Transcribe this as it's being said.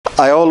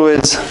I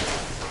always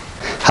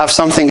have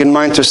something in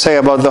mind to say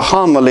about the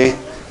homily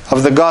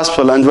of the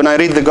gospel. And when I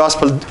read the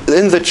gospel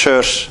in the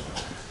church,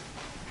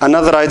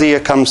 another idea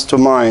comes to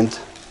mind.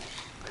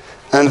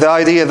 And the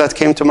idea that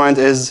came to mind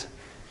is,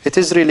 it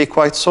is really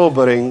quite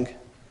sobering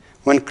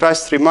when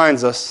Christ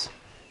reminds us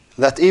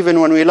that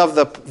even when we love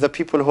the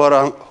people who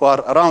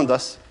are around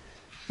us,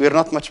 we are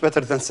not much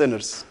better than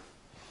sinners.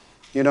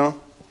 You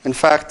know? In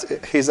fact,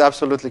 he's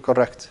absolutely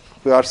correct.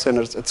 We are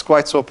sinners. It's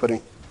quite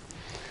sobering.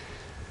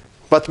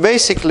 But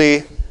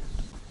basically,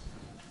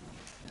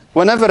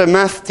 whenever a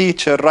math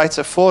teacher writes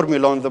a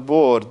formula on the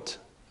board,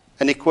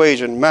 an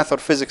equation, math or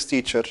physics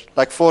teacher,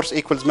 like force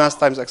equals mass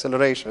times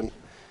acceleration,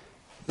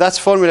 that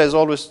formula is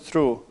always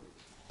true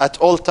at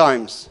all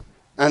times,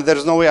 and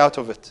there's no way out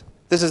of it.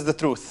 This is the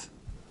truth.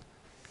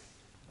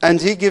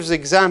 And he gives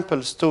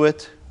examples to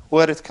it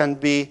where it can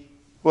be,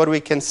 where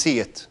we can see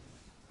it.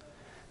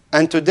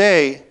 And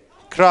today,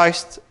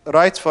 Christ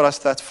writes for us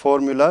that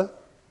formula,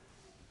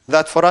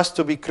 that for us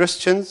to be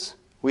Christians,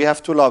 we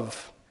have to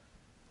love.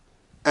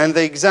 And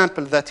the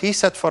example that he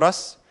set for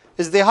us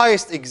is the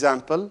highest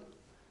example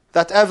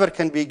that ever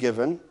can be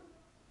given.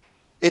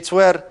 It's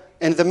where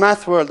in the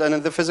math world and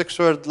in the physics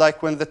world,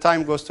 like when the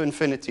time goes to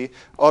infinity,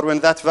 or when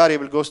that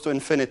variable goes to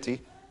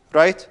infinity,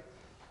 right?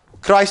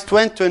 Christ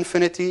went to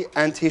infinity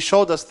and he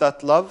showed us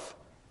that love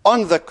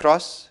on the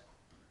cross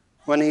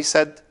when he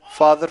said,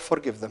 Father,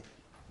 forgive them.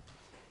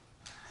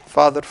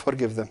 Father,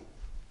 forgive them.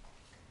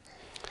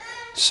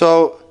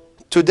 So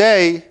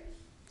today,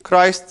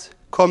 Christ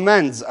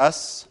commands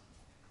us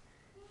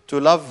to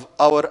love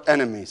our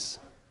enemies.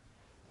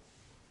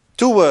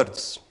 2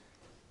 words,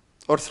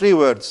 or 3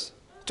 words.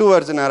 2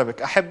 words in Arabic.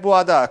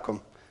 أحبوا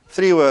أعداءكم.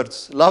 3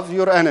 words. Love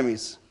your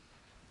enemies.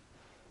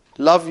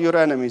 Love your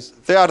enemies.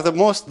 They are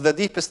the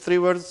deepest 3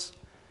 words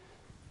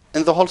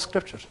in the whole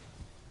scripture.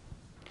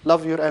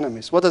 Love your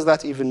enemies. What does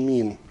that even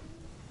mean?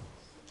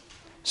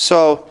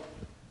 So,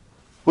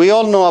 we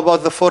all know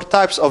about the 4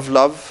 types of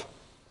love.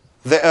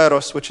 The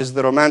eros, which is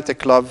the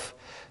romantic love.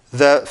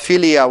 The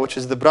philia, which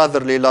is the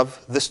brotherly love.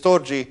 The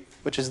storge,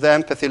 which is the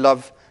empathy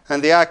love.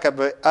 And the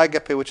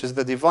agape, which is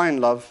the divine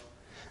love.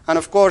 And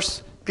of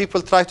course,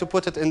 people try to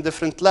put it in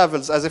different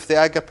levels, as if the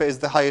agape is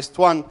the highest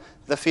one,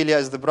 the philia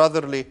is the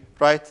brotherly,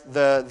 right?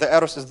 The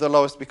eros is the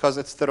lowest because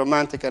it's the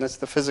romantic and it's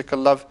the physical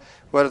love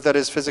where there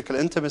is physical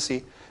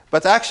intimacy.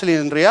 But actually,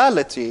 in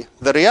reality,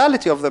 the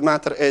reality of the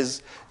matter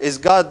is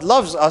God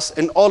loves us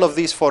in all of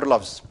these 4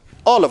 loves.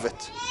 All of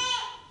it.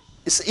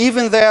 It's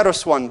even the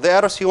eros one. The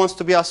eros, he wants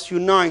to be us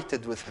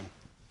united with him.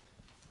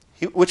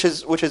 Which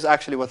is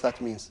actually what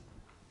that means.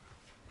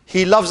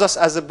 He loves us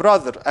as a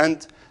brother.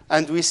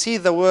 And we see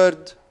the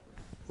word,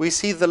 we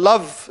see the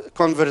love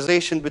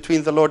conversation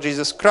between the Lord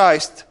Jesus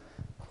Christ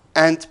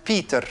and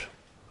Peter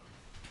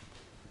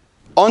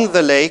on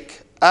the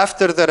lake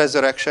after the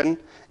resurrection.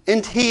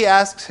 And he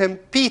asks him,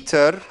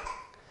 Peter,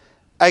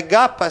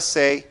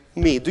 agapase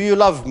me, do you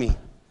love me?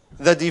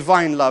 The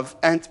divine love.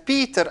 And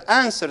Peter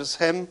answers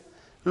him,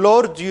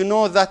 Lord, you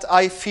know that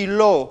I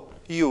philo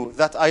you,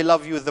 that I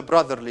love you, the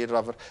brotherly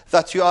lover,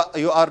 that you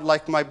are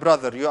like my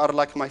brother, you are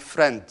like my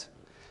friend.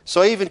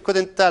 So I even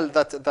couldn't tell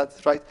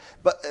that right,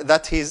 but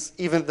that he's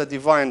even the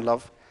divine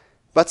love.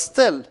 But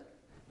still,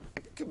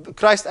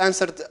 Christ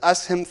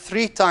asked him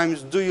 3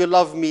 times, do you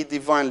love me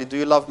divinely? Do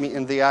you love me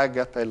in the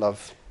agape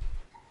love?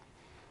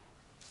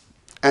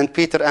 And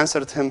Peter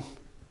answered him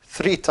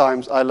 3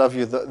 times, I love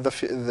you,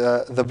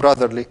 the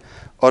brotherly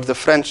or the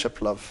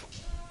friendship love.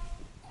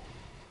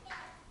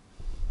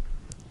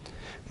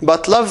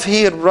 But love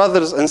here,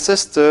 brothers and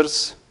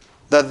sisters,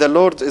 that the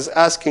Lord is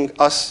asking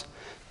us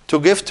to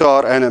give to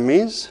our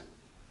enemies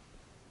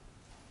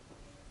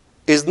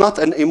is not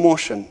an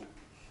emotion.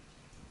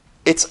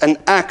 It's an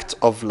act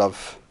of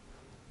love.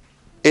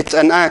 It's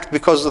an act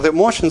because the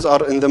emotions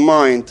are in the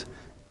mind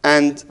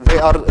and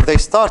they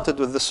started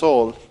with the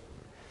soul.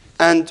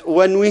 And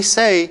when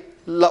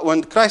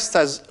when Christ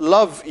says,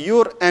 love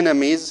your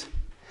enemies,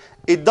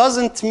 it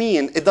doesn't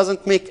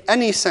make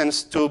any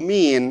sense to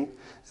mean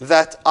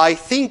that I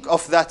think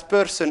of that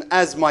person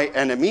as my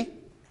enemy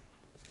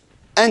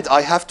and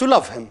I have to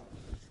love him.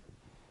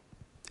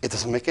 It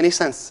doesn't make any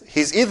sense.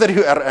 He's either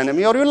your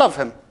enemy or you love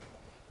him.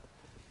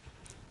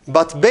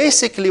 But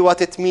basically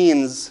what it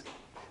means,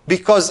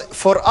 because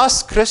for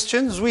us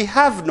Christians, we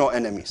have no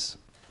enemies.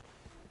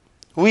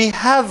 We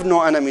have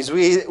no enemies.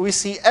 We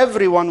see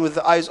everyone with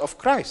the eyes of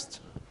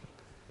Christ.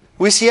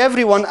 We see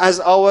everyone as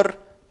our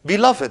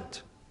beloved.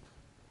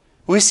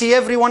 We see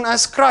everyone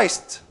as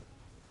Christ.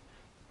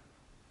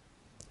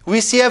 We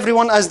see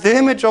everyone as the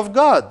image of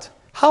God.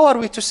 How are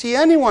we to see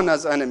anyone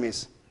as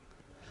enemies?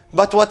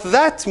 But what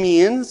that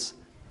means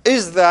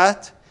is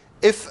that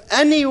if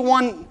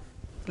anyone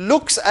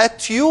looks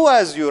at you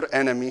as your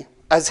enemy,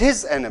 as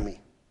his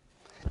enemy,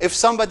 if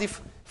somebody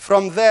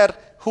from there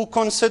who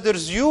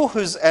considers you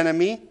his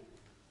enemy,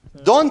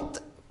 don't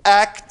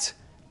act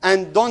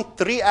and don't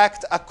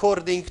react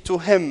according to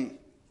him.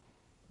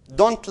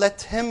 Don't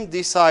let him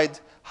decide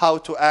how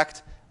to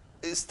act.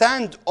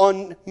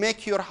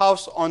 Make your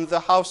house on the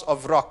house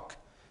of rock.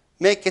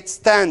 make it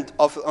stand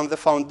on the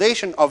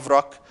foundation of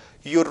rock.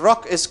 Your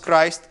rock is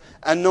Christ,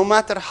 and no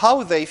matter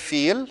how they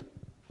feel,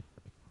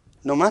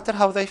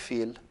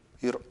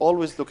 you're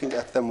always looking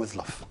at them with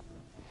love.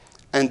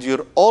 And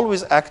you'll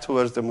always act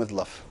towards them with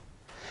love.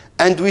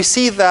 And we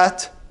see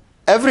that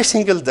every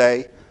single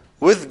day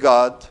with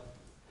God,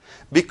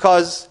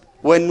 because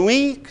when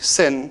we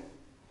sin,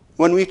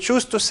 when we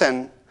choose to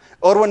sin,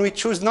 or when we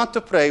choose not to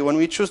pray, when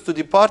we choose to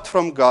depart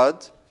from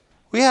God,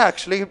 we are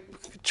actually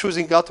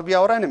choosing God to be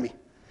our enemy.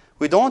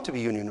 We don't want to be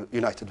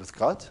united with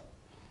God,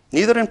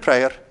 neither in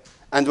prayer.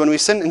 And when we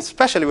sin,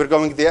 especially, we're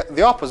going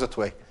the opposite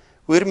way.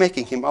 We're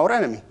making him our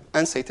enemy,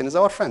 and Satan is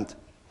our friend.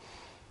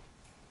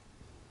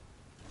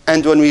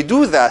 And when we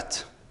do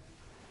that,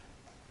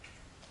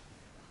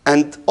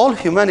 and all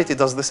humanity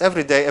does this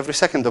every day, every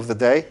second of the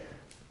day,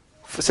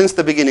 since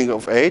the beginning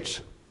of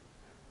age.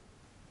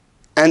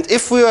 And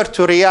if we were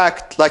to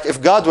react, like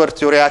if God were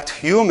to react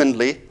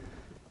humanly,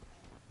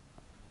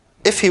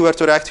 he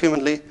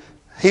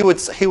would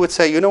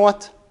say, you know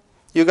what?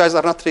 You guys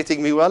are not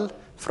treating me well.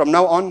 From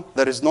now on,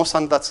 there is no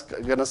sun that's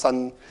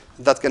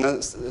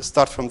gonna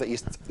start from the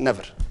east.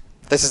 Never.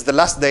 This is the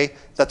last day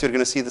that you're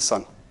gonna see the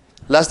sun.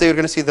 Last day you're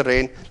gonna see the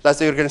rain. Last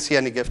day you're gonna see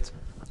any gift.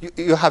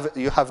 You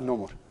have no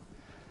more.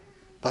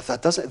 But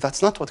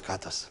that's not what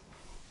God does.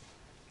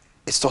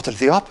 It's totally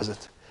the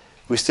opposite.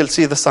 We still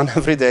see the sun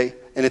every day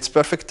in its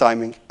perfect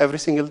timing, every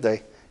single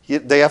day,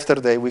 day after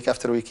day, week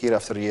after week, year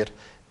after year,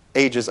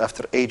 ages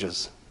after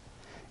ages.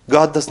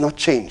 God does not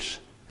change.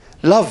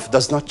 Love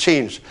does not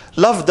change.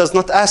 Love does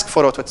not ask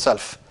for it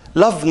itself.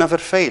 Love never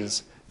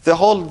fails. The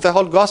whole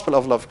gospel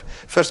of love,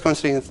 1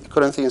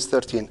 Corinthians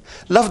 13.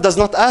 Love does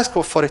not ask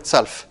for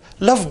itself.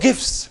 Love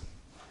gives.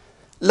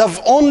 Love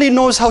only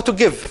knows how to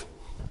give.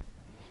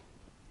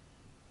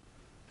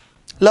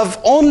 Love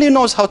only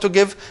knows how to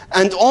give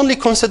and only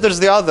considers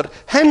the other.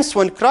 Hence,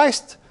 when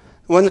Christ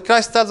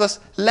tells us,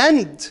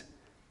 lend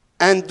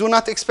and do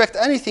not expect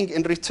anything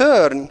in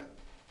return,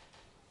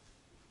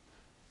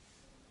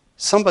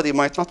 somebody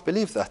might not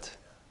believe that.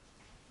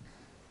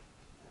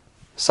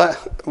 So,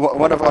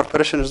 one of our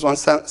parishioners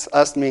once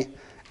asked me,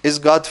 is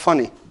God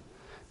funny?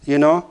 You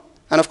know?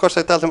 And of course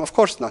I tell him, of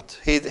course not.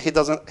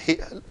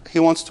 He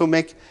wants to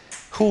make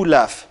who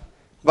laugh.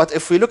 But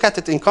if we look at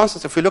it in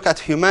context, if we look at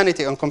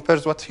humanity and compare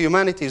what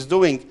humanity is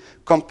doing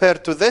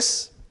compared to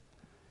this,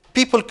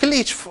 people kill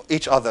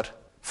each other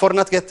for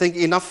not getting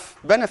enough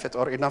benefit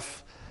or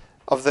enough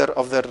of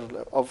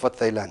what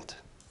they lend.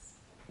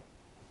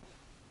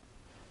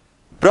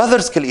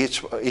 Brothers kill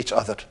each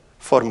other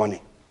for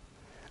money.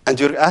 And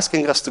you're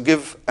asking us to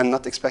give and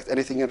not expect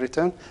anything in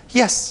return?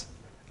 Yes,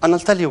 and I'll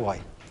tell you why.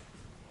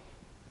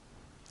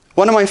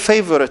 One of my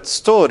favorite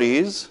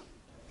stories,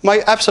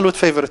 my absolute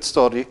favorite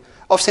story,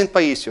 of St.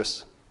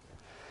 Paisius.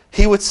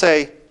 He would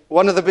say,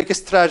 one of the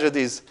biggest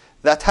tragedies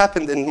that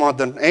happened in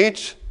modern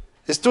age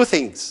is two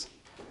things.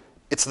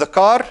 It's the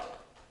car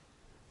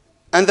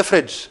and the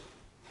fridge.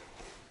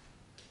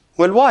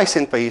 Well, why,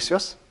 St.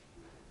 Paisius?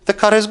 The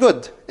car is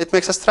good. It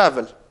makes us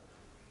travel.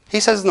 He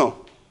says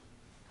no.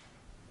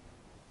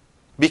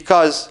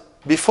 Because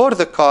before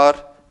the car,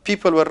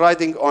 people were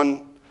riding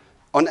on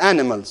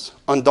animals,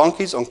 on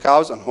donkeys, on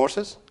cows, on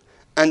horses.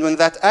 And when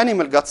that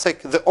animal got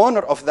sick, the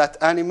owner of that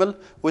animal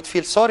would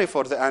feel sorry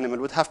for the animal,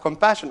 would have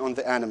compassion on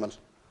the animal.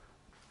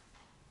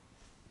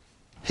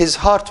 His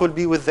heart will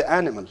be with the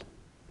animal.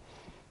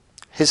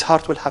 His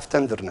heart will have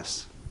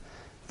tenderness.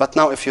 But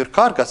now if your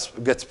car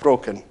gets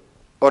broken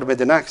or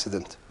made an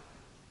accident,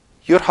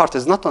 your heart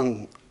is not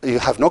on, you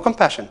have no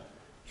compassion.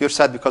 You're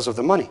sad because of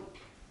the money.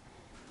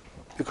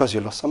 Because you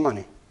lost some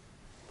money.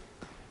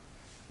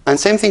 And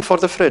same thing for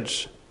the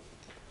fridge.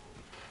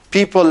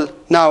 People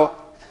now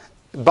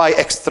buy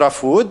extra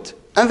food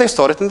and they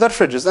store it in their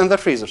fridges and their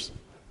freezers.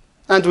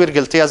 And we're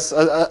guilty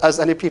as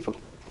any people.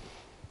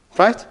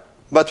 Right?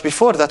 But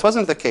before that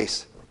wasn't the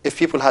case. If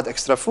people had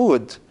extra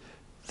food,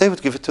 they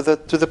would give it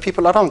to the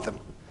people around them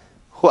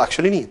who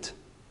actually need.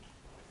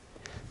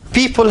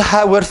 People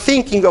were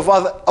thinking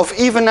of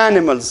even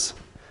animals,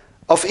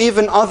 of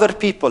even other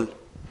people.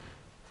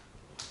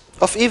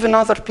 Of even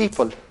other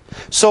people.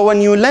 So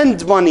when you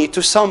lend money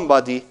to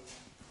somebody,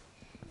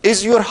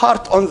 is your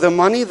heart on the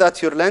money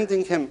that you're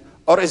lending him,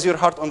 or is your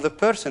heart on the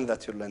person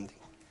that you're lending?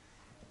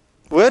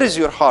 Where is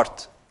your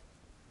heart?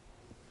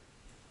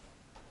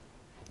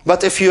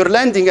 But if you're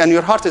lending and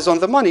your heart is on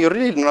the money, you're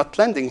really not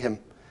lending him.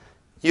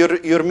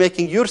 You're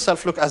making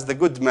yourself look as the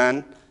good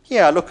man.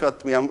 Yeah, look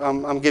at me,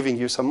 I'm giving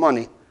you some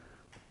money.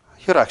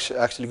 You're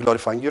actually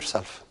glorifying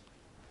yourself.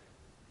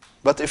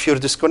 But if you're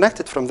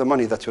disconnected from the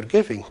money that you're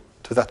giving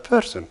to that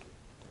person,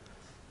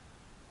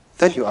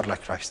 then you are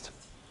like Christ.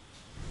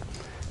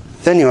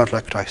 Then you are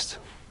like Christ.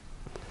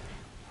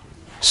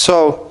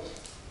 So,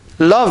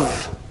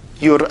 love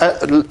your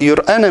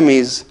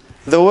enemies.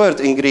 The word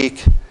in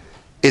Greek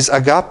is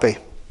agape.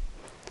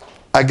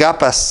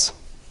 Agapas.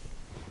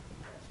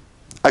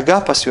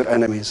 Agapas your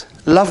enemies.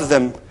 Love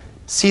them.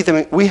 See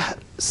them. We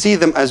see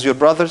them as your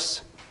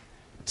brothers.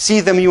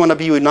 See them. You want to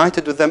be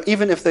united with them,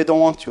 even if they don't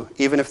want you.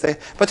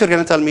 But you're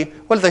going to tell me,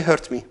 well, they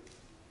hurt me.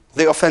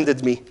 They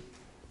offended me.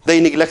 They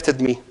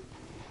neglected me.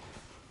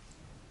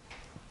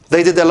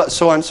 They did a lot,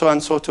 so and so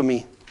and so to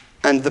me.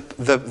 And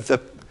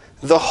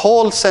the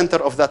whole center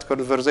of that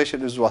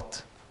conversation is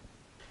what?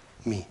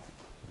 Me.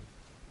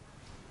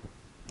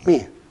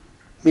 Me.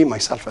 Me,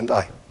 myself, and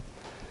I.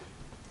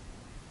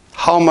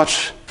 How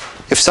much,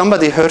 if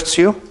somebody hurts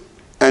you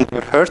and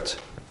you're hurt,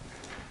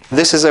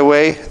 this is a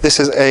way, this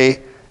is a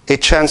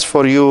chance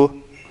for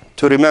you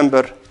to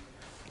remember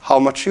how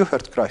much you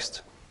hurt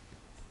Christ.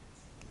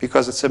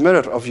 Because it's a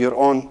mirror of your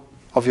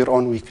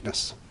own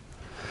weakness.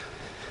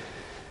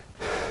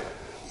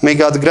 May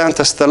God grant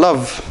us the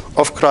love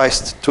of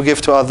Christ to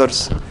give to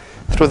others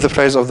through the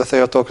praise of the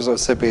Theotokos of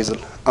St. Basil.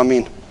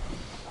 Amen.